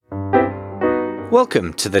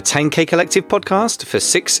Welcome to the 10K Collective podcast for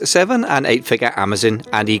 6, 7 and 8-figure Amazon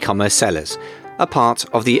and e-commerce sellers, a part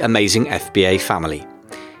of the amazing FBA family.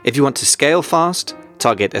 If you want to scale fast,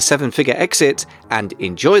 target a 7-figure exit and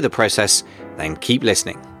enjoy the process, then keep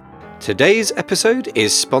listening. Today's episode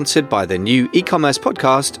is sponsored by the new e-commerce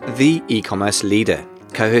podcast, The E-Commerce Leader,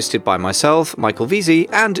 co-hosted by myself, Michael Veazey,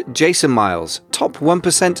 and Jason Miles, top 1%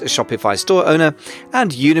 Shopify store owner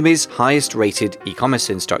and Udemy's highest rated e-commerce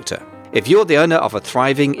instructor. If you're the owner of a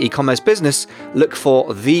thriving e-commerce business, look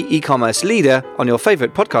for The E-Commerce Leader on your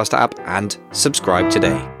favorite podcast app and subscribe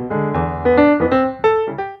today.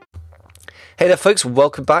 Hey there, folks.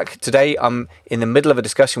 Welcome back. Today, I'm in the middle of a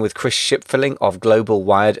discussion with Chris Shipfilling of Global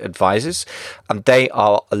Wired Advisors. They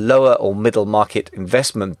are a lower or middle market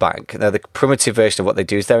investment bank. Now, the primitive version of what they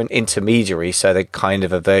do is they're an intermediary, so they're kind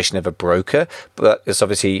of a version of a broker, but it's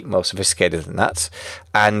obviously more sophisticated than that.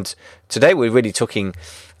 And today, we're really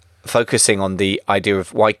focusing on the idea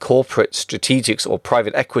of why corporate strategics or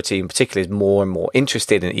private equity in particular is more and more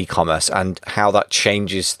interested in e-commerce and how that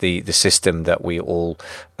changes the system that we all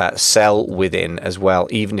sell within as well,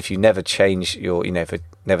 even if you never change your,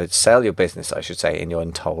 never sell your business, I should say, in your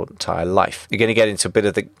entire life. You're going to get into a bit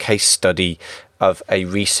of the case study of a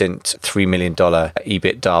recent $3 million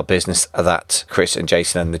EBITDA business that Chris and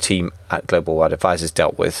Jason and the team at Global Wired Advisors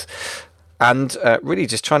dealt with. And really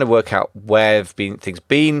just trying to work out where have things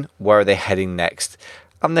been, where are they heading next,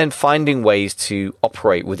 and then finding ways to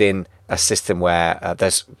operate within a system where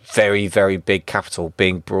there's very, very big capital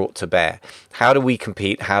being brought to bear. How do we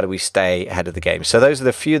compete? How do we stay ahead of the game? So those are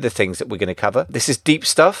the few of the things that we're going to cover. This is deep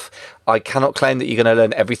stuff. I cannot claim that you're going to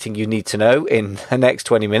learn everything you need to know in the next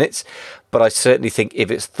 20 minutes, but I certainly think if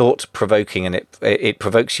it's thought-provoking and it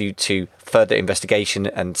provokes you to further investigation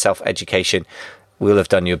and self-education, we'll have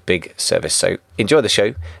done you a big service. So enjoy the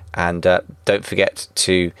show and don't forget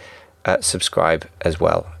to subscribe as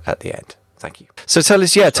well at the end. Thank you. So tell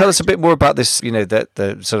us a bit more about this,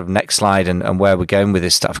 the sort of next slide and where we're going with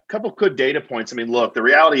this stuff. A couple good data points. I mean, look, the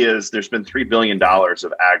reality is there's been $3 billion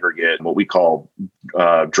of aggregate, what we call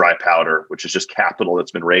dry powder, which is just capital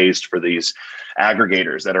that's been raised for these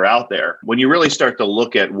aggregators that are out there. When you really start to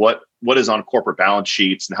look at what is on corporate balance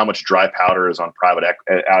sheets and how much dry powder is on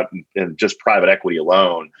out in just private equity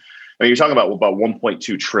alone, I mean, you're talking about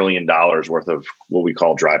 $1.2 trillion worth of what we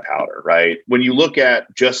call dry powder, right? When you look at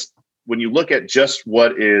just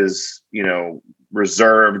what is,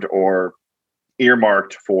 reserved or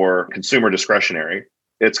earmarked for consumer discretionary,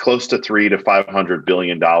 it's close to $300 to $500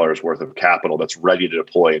 billion worth of capital that's ready to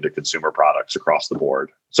deploy into consumer products across the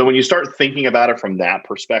board. So when you start thinking about it from that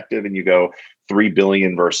perspective and you go 3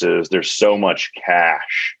 billion versus there's so much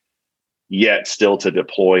cash yet still to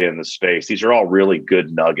deploy in the space, these are all really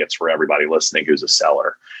good nuggets for everybody listening who's a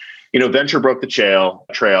seller. Venture broke the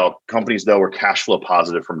trail. Companies, though, were cash flow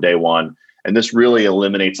positive from day one. And this really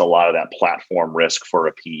eliminates a lot of that platform risk for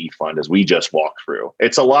a PE fund, as we just walked through.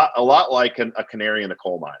 It's a lot like a canary in a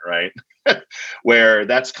coal mine, right? Where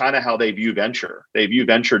that's kind of how they view venture. They view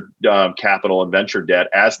venture capital and venture debt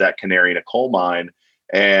as that canary in a coal mine.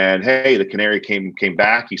 And hey, the canary came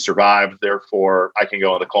back. He survived. Therefore, I can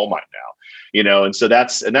go in the coal mine now. And so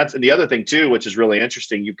that's the other thing too, which is really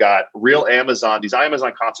interesting. You've got real Amazon, these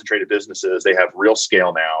Amazon concentrated businesses. They have real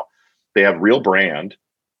scale now. They have real brand.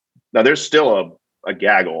 Now there's still a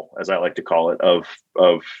gaggle, as I like to call it,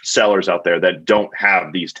 of sellers out there that don't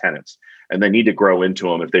have these tenants, and they need to grow into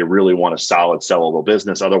them if they really want a solid sellable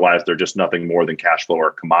business. Otherwise, they're just nothing more than cash flow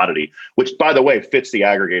or commodity, which, by the way, fits the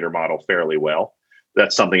aggregator model fairly well.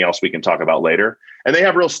 That's something else we can talk about later. And they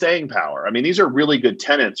have real staying power. I mean, these are really good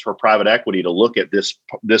tenants for private equity to look at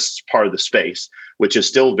this part of the space, which is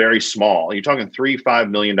still very small. You're talking $3-5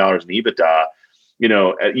 million in EBITDA.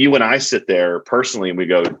 You and I sit there personally and we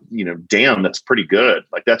go, damn, that's pretty good.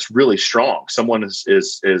 Like, that's really strong. Someone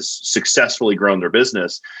is successfully grown their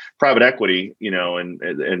business. Private equity,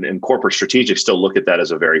 and corporate strategics still look at that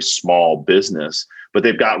as a very small business, but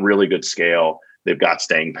they've got really good scale. They've got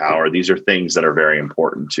staying power. These are things that are very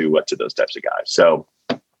important to those types of guys. So,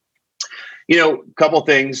 a couple of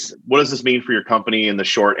things. What does this mean for your company in the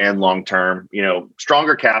short and long term?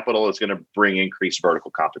 Stronger capital is going to bring increased vertical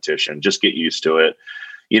competition. Just get used to it.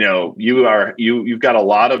 You've got a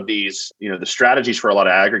lot of these, the strategies for a lot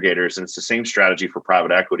of aggregators, and it's the same strategy for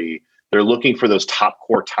private equity. They're looking for those top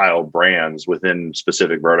quartile brands within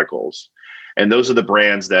specific verticals. And those are the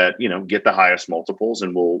brands that, get the highest multiples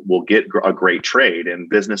and will get a great trade, and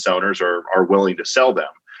business owners are willing to sell them.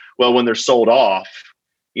 Well, when they're sold off,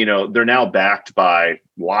 they're now backed by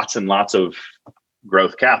lots and lots of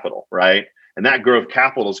growth capital, right? And that growth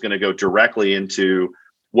capital is going to go directly into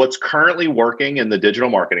what's currently working in the digital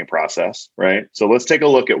marketing process, right? So let's take a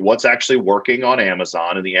look at what's actually working on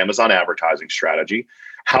Amazon and the Amazon advertising strategy.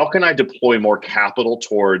 How can I deploy more capital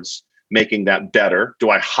towards making that better? Do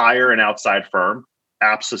I hire an outside firm?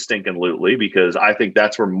 Absolutely, because I think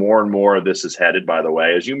that's where more and more of this is headed, by the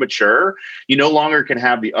way. As you mature, you no longer can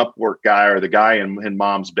have the Upwork guy or the guy in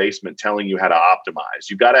mom's basement telling you how to optimize.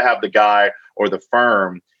 You've got to have the guy or the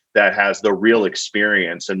firm that has the real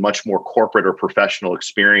experience and much more corporate or professional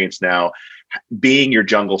experience now, being your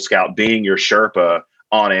jungle scout, being your Sherpa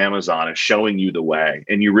on Amazon and showing you the way.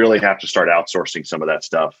 And you really have to start outsourcing some of that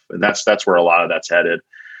stuff. And that's where a lot of that's headed.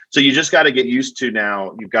 So you just got to get used to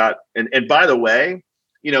now. You've got, and by the way,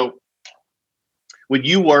 when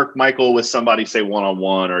you work, Michael, with somebody, say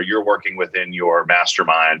one-on-one, or you're working within your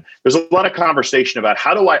mastermind, there's a lot of conversation about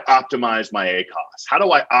how do I optimize my ACOS? How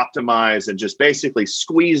do I optimize and just basically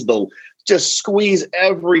squeeze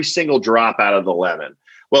every single drop out of the lemon?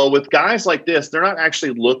 Well, with guys like this, they're not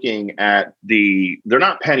actually looking at they're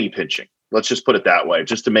not penny pinching. Let's just put it that way,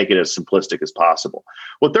 just to make it as simplistic as possible.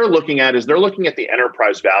 What they're looking at is they're looking at the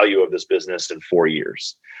enterprise value of this business in 4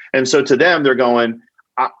 years. And so to them, they're going,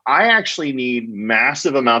 I actually need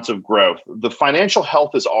massive amounts of growth. The financial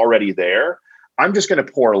health is already there. I'm just going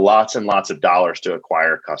to pour lots and lots of dollars to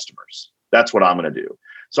acquire customers. That's what I'm going to do.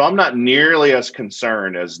 So I'm not nearly as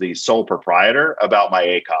concerned as the sole proprietor about my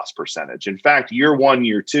ACOS percentage. In fact, year 1,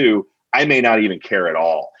 year 2, I may not even care at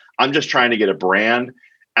all. I'm just trying to get a brand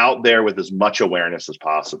out there with as much awareness as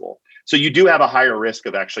possible. So you do have a higher risk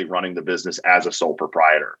of actually running the business as a sole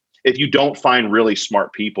proprietor. If you don't find really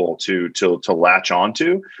smart people to latch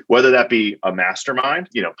onto, whether that be a mastermind,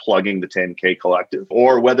 plugging the 10K collective,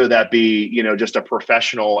 or whether that be, just a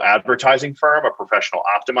professional advertising firm, a professional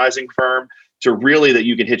optimizing firm, to really that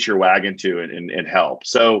you can hitch your wagon to and help.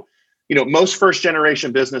 So, most first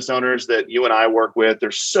generation business owners that you and I work with,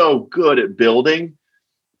 they're so good at building,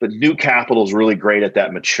 but new capital is really great at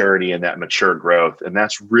that maturity and that mature growth. And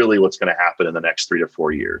that's really what's going to happen in the next 3 to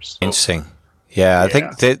 4 years. Interesting. Yeah, I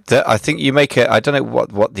think that I think you make I don't know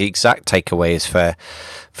what the exact takeaway is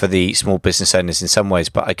for the small business owners in some ways,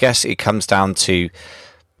 but I guess it comes down to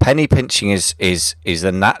penny pinching is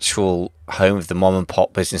the natural home of the mom and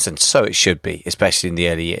pop business, and so it should be, especially in the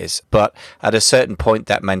early years. But at a certain point,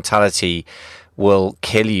 that mentality will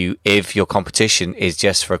kill you if your competition is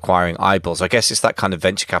just for acquiring eyeballs. I guess it's that kind of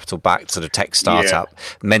venture capital backed sort of tech startup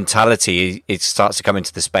mentality. It starts to come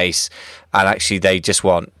into the space, and actually they just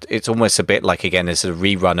want, it's almost a bit like, again, there's a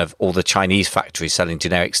rerun of all the Chinese factories selling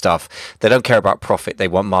generic stuff. They don't care about profit. They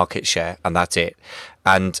want market share, and that's it.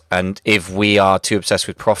 And if we are too obsessed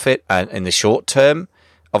with profit and in the short term,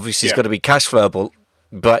 obviously it's got to be cash flowable.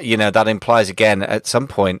 But, that implies, again, at some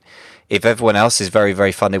point, if everyone else is very,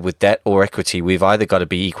 very funded with debt or equity, we've either got to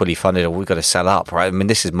be equally funded or we've got to sell up, right? I mean,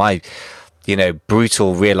 this is my,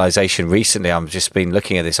 brutal realization recently. I've just been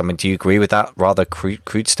looking at this. I mean, do you agree with that rather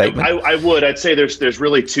crude statement? I would. I'd say there's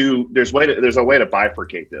really two. There's a way to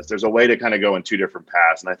bifurcate this. There's a way to kind of go in two different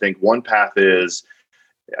paths. And I think one path is,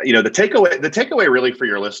 the takeaway really for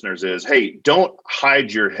your listeners is, hey, don't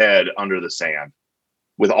hide your head under the sand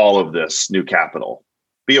with all of this new capital.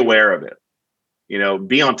 Be aware of it.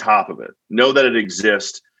 Be on top of it, know that it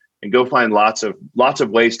exists, and go find lots of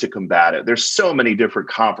ways to combat it. There's so many different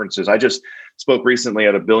conferences. I just spoke recently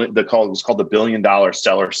at it was called the $1 Billion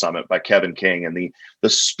Seller Summit by Kevin King. And the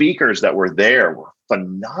speakers that were there were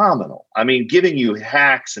phenomenal. I mean, giving you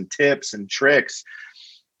hacks and tips and tricks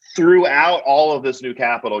throughout all of this new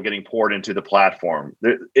capital getting poured into the platform.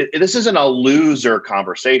 This isn't a loser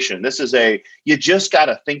conversation. This is you just got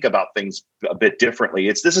to think about things a bit differently.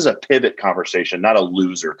 This is a pivot conversation, not a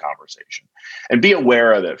loser conversation. And be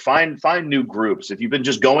aware of it. Find new groups. If you've been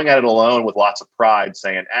just going at it alone with lots of pride,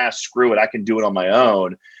 saying, screw it, I can do it on my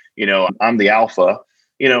own. I'm the alpha.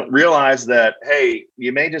 Realize that, hey,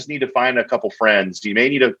 you may just need to find a couple friends. You may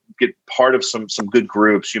need to get part of some good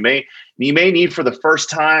groups. You may need, for the first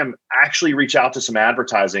time, actually reach out to some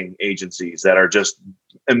advertising agencies that are just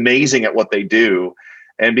amazing at what they do.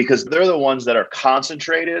 And because they're the ones that are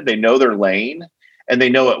concentrated, they know their lane and they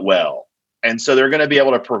know it well. And so they're going to be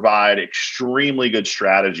able to provide extremely good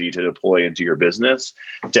strategy to deploy into your business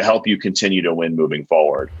to help you continue to win moving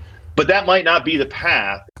forward. But that might not be the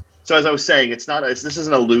path. So as I was saying, this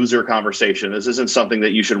isn't a loser conversation. This isn't something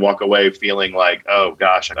that you should walk away feeling like, oh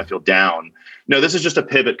gosh, I feel down. No, this is just a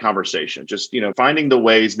pivot conversation. Just, finding the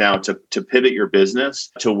ways now to pivot your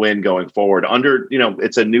business to win going forward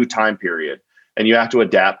it's a new time period and you have to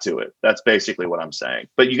adapt to it. That's basically what I'm saying.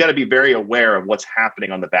 But you got to be very aware of what's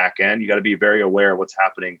happening on the back end. You got to be very aware of what's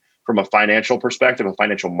happening from a financial perspective, a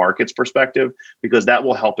financial markets perspective, because that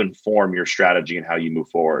will help inform your strategy and how you move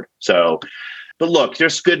forward. So, but look,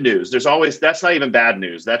 there's good news. That's not even bad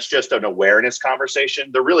news. That's just an awareness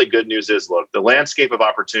conversation. The really good news is, look, the landscape of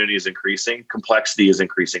opportunity is increasing. Complexity is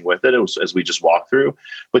increasing with it, as we just walked through,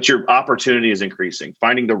 but your opportunity is increasing.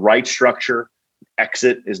 Finding the right structure,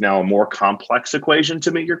 exit is now a more complex equation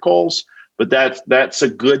to meet your goals. But that's a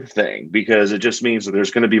good thing, because it just means that there's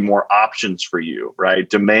going to be more options for you, right?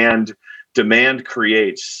 Demand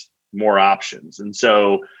creates more options. And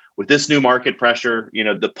so with this new market pressure,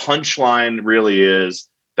 the punchline really is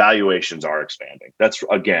valuations are expanding. That's,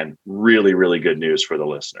 again, really, really good news for the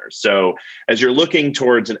listeners. So as you're looking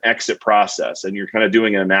towards an exit process and you're kind of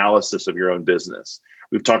doing an analysis of your own business,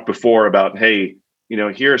 we've talked before about, hey,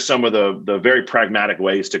 here are some of the very pragmatic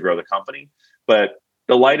ways to grow the company. But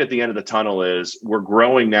the light at the end of the tunnel is we're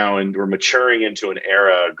growing now, and we're maturing into an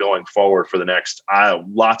era going forward for the next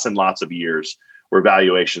lots and lots of years where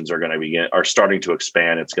valuations are starting to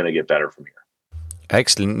expand. It's going to get better from here.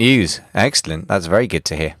 Excellent news. Excellent. That's very good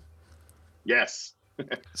to hear. Yes.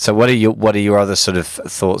 So what are your other sort of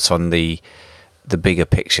thoughts on the bigger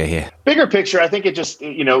picture here? Bigger picture, I think it just,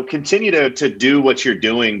 continue to do what you're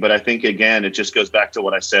doing. But I think, again, it just goes back to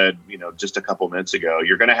what I said, just a couple minutes ago.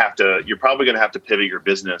 You're probably going to have to pivot your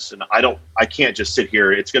business. And I can't just sit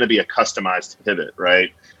here. It's going to be a customized pivot,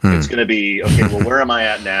 right? It's going to be, okay, well, where am I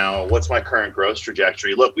at now? What's my current growth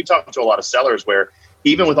trajectory? Look, we talk to a lot of sellers where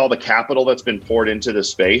even with all the capital that's been poured into the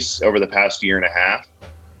space over the past year and a half,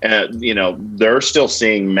 they're still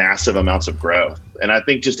seeing massive amounts of growth. And I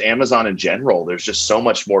think just Amazon in general, there's just so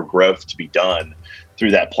much more growth to be done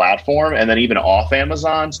through that platform. And then even off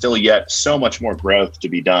Amazon, still yet so much more growth to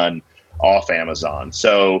be done off Amazon.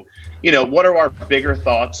 So, what are our bigger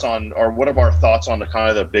thoughts on, or what are our thoughts on the kind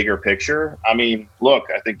of the bigger picture? I mean,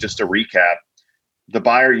 look, I think just to recap, the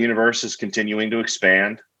buyer universe is continuing to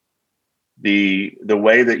expand. The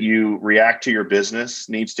way that you react to your business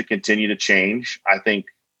needs to continue to change, I think,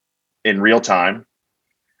 in real time.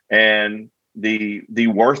 And the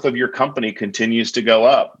worth of your company continues to go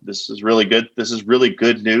up. This is really good. This is really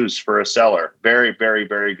good news for a seller. Very, very,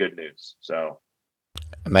 very good news. So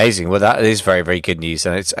amazing. Well, that is very, very good news,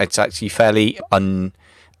 and it's actually fairly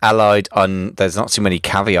unallied. There's not too many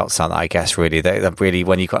caveats on that, I guess. Really, they're really,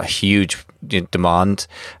 when you've got a huge demand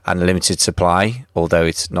and limited supply, although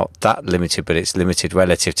it's not that limited, but it's limited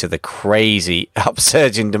relative to the crazy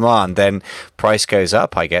upsurge in demand, then price goes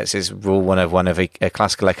up, I guess, is rule one of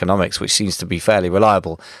classical economics, which seems to be fairly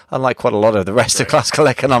reliable, unlike quite a lot of the rest of classical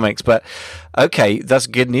economics. But okay, that's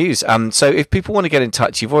good news. So if people want to get in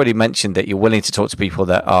touch, you've already mentioned that you're willing to talk to people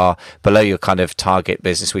that are below your kind of target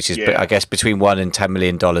business, which is, I guess, between $1 and $10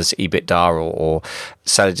 million EBITDA or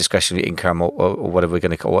seller discretionary income or whatever we're going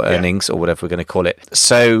to call earnings or whatever we're going to call it.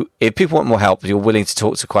 So if people want more help, you're willing to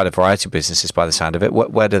talk to quite a variety of businesses by the sound of it.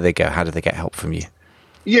 Where do they go? How do they get help from you?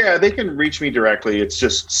 Yeah, they can reach me directly. It's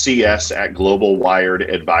just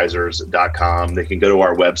cs@globalwiredadvisors.com. They can go to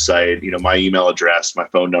our website. My email address, my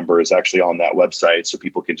phone number is actually on that website, so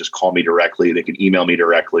people can just call me directly. They can email me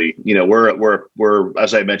directly. We're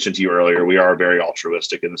as I mentioned to you earlier, we are very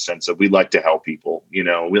altruistic in the sense that we like to help people.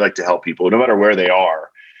 We like to help people no matter where they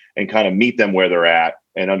are, and kind of meet them where they're at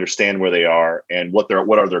and understand where they are and what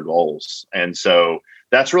are their goals. And so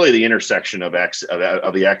that's really the intersection of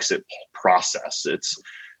the exit process. It's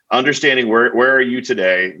understanding where are you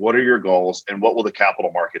today, what are your goals, and what will the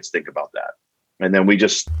capital markets think about that? And then we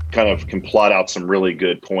just kind of can plot out some really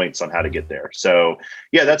good points on how to get there. So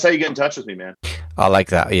yeah, that's how you get in touch with me, man. I like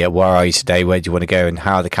that. Yeah, where are you today? Where do you want to go? And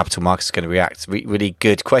how are the capital markets going to react? Really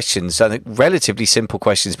good questions. I think relatively simple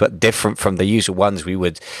questions, but different from the usual ones we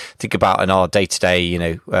would think about in our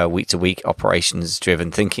day-to-day, week-to-week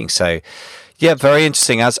operations-driven thinking. So yeah, very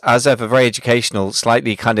interesting. As ever, very educational,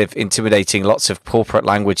 slightly kind of intimidating, lots of corporate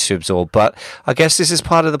language to absorb. But I guess this is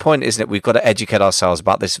part of the point, isn't it? We've got to educate ourselves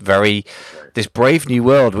about this brave new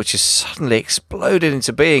world, which has suddenly exploded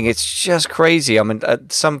into being. It's just crazy. I mean,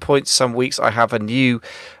 at some points, some weeks, I have a new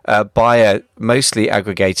buyer, mostly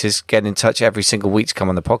aggregators, get in touch every single week to come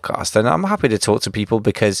on the podcast. And I'm happy to talk to people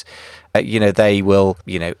because they will,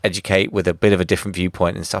 educate with a bit of a different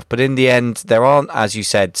viewpoint and stuff. But in the end, there aren't, as you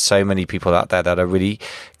said, so many people out there that are really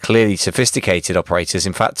clearly sophisticated operators.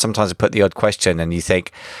 In fact, sometimes I put the odd question and you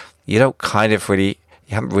think, you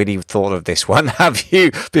haven't really thought of this one, have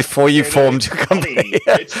you, before you formed your company?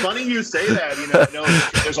 It's funny you say that.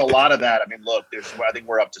 There's a lot of that. I mean, look, I think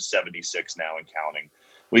we're up to 76 now and counting.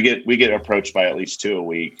 We get approached by at least 2 a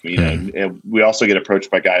week. And we also get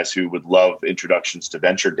approached by guys who would love introductions to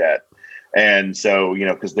venture debt. And so,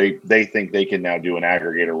 because they think they can now do an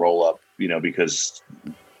aggregator roll up, because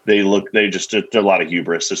They're a lot of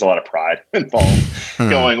hubris. There's a lot of pride involved.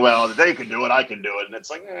 Going, well, they can do it, I can do it, and it's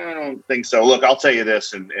like, I don't think so. Look, I'll tell you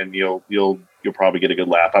this, and you'll probably get a good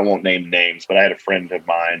laugh. I won't name names, but I had a friend of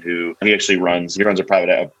mine who he actually runs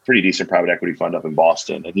a pretty decent private equity fund up in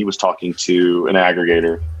Boston, and he was talking to an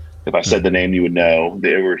aggregator. If I said the name, you would know.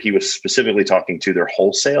 He was specifically talking to their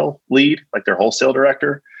wholesale lead, like their wholesale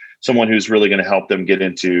director, someone who's really going to help them get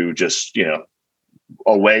into just,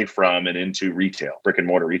 away from and into retail, brick and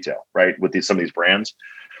mortar retail, right? With some of these brands.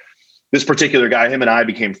 This particular guy, him and I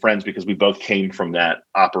became friends because we both came from that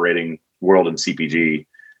operating world in CPG.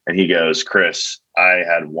 And he goes, Chris, I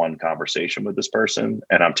had one conversation with this person,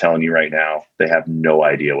 and I'm telling you right now, they have no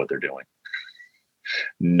idea what they're doing.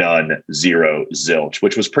 None, zero, zilch,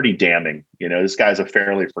 which was pretty damning. This guy's a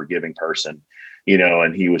fairly forgiving person,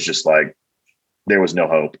 and he was just like, there was no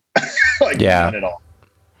hope, none at all.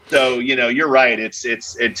 So, you're right. It's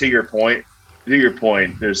to your point,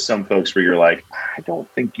 there's some folks where you're like, I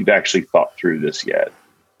don't think you've actually thought through this yet.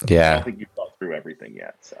 Yeah. I don't think you've thought through everything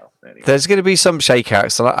yet. So anyway. There's going to be some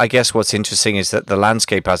shakeouts. And I guess what's interesting is that the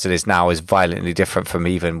landscape as it is now is violently different from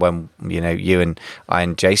even when, you and I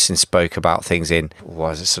and Jason spoke about things in,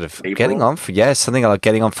 April? Getting on for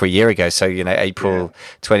a year ago. So, April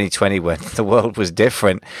 2020 when the world was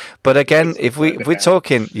different. But again, if we're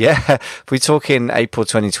talking April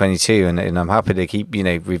 2022, and I'm happy to keep,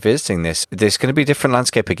 revisiting this, there's going to be a different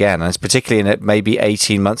landscape again. And it's particularly in maybe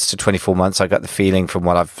 18 months to 24 months. I got the feeling from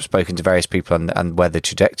what I've spoken to various people and where the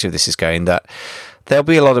trajectory of this is going, that there'll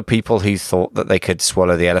be a lot of people who thought that they could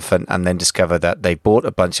swallow the elephant and then discover that they bought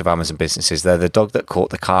a bunch of Amazon businesses. They're the dog that caught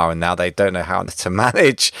the car, and now they don't know how to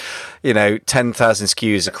manage, 10,000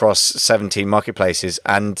 SKUs across 17 marketplaces.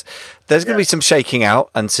 And there's going to be some shaking out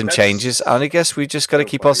and some changes. And I guess we just got to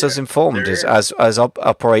keep ourselves informed as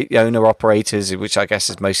owner operators, which I guess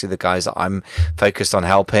is mostly the guys that I'm focused on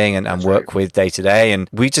helping and work with day to day. And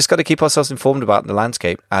we just got to keep ourselves informed about the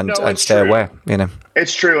landscape and stay aware,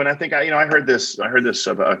 It's true, and I think I heard this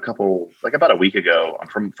about a week ago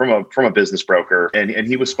from a business broker, and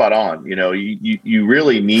he was spot on. You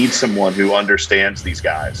really need someone who understands these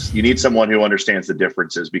guys. You need someone who understands the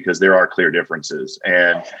differences, because there are clear differences,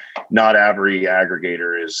 and not every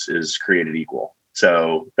aggregator is created equal.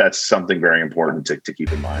 So that's something very important to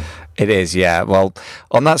keep in mind. It is, yeah. Well,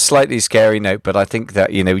 on that slightly scary note, but I think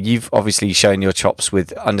that, you've obviously shown your chops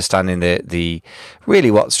with understanding the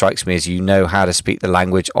really what strikes me is how to speak the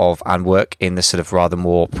language of and work in the sort of rather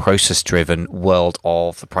more process-driven world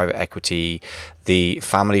of the private equity, the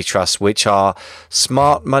family trusts, which are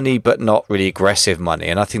smart money but not really aggressive money.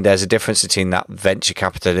 And I think there's a difference between that venture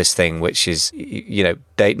capitalist thing, which is,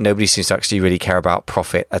 nobody seems to actually really care about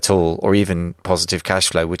profit at all, or even positive cash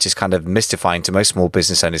flow, which is kind of mystifying to most small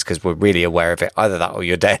business owners because we're really aware of it. Either that or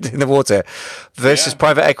you're dead in the water. Versus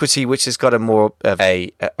private equity, which has got a more of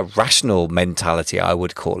a rational mentality, I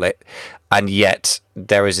would call it. And yet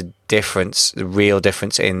there is a real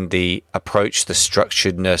difference in the approach, the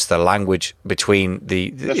structuredness, the language between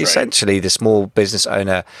essentially the small business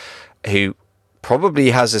owner who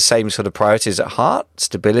probably has the same sort of priorities at heart: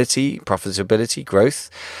 stability, profitability, growth,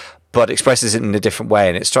 but expresses it in a different way.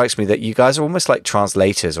 And it strikes me that you guys are almost like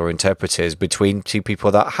translators or interpreters between two people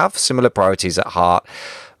that have similar priorities at heart,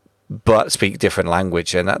 but speak different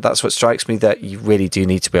language. And that's what strikes me, that you really do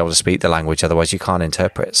need to be able to speak the language, otherwise you can't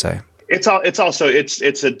interpret. So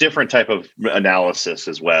it's a different type of analysis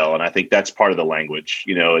as well, and I think that's part of the language.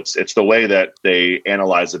 It's the way that they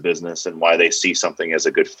analyze a business and why they see something as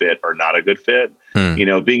a good fit or not a good fit.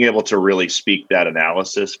 Being able to really speak that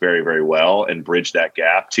analysis very, very well and bridge that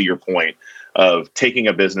gap, to your point of taking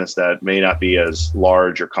a business that may not be as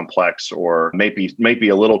large or complex, or maybe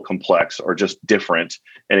a little complex or just different,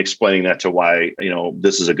 and explaining that to why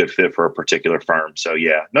this is a good fit for a particular firm. So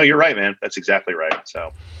you're right, man. That's exactly right.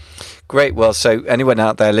 So. Great. Well, so anyone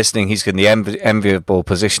out there listening, he's in the enviable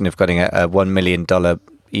position of getting a $1 million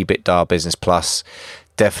EBITDA business plus.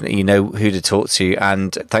 Definitely, you know who to talk to.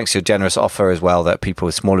 And thanks to your generous offer as well, that people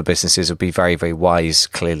with smaller businesses would be very, very wise,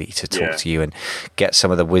 clearly, to talk to you and get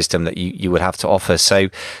some of the wisdom that you would have to offer. So,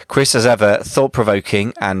 Chris, as ever,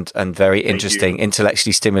 thought-provoking and very interesting,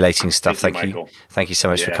 intellectually stimulating stuff. Thank you. Thank you so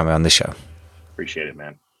much for coming on the show. Appreciate it,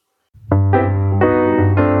 man.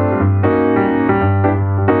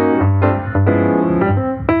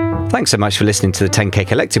 Thanks so much for listening to the 10K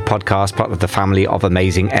Collective podcast, part of the family of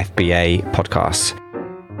amazing FBA podcasts.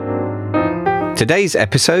 Today's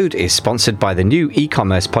episode is sponsored by the new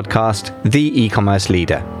e-commerce podcast, The E-Commerce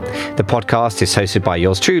Leader. The podcast is hosted by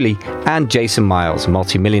yours truly and Jason Miles,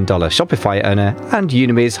 multi-million-dollar Shopify owner and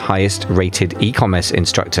Udemy's highest-rated e-commerce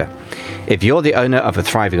instructor. If you're the owner of a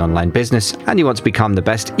thriving online business and you want to become the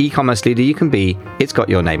best e-commerce leader you can be, it's got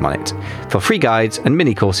your name on it. For free guides and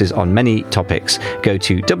mini courses on many topics, go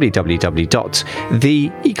to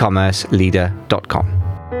www.theecommerceleader.com.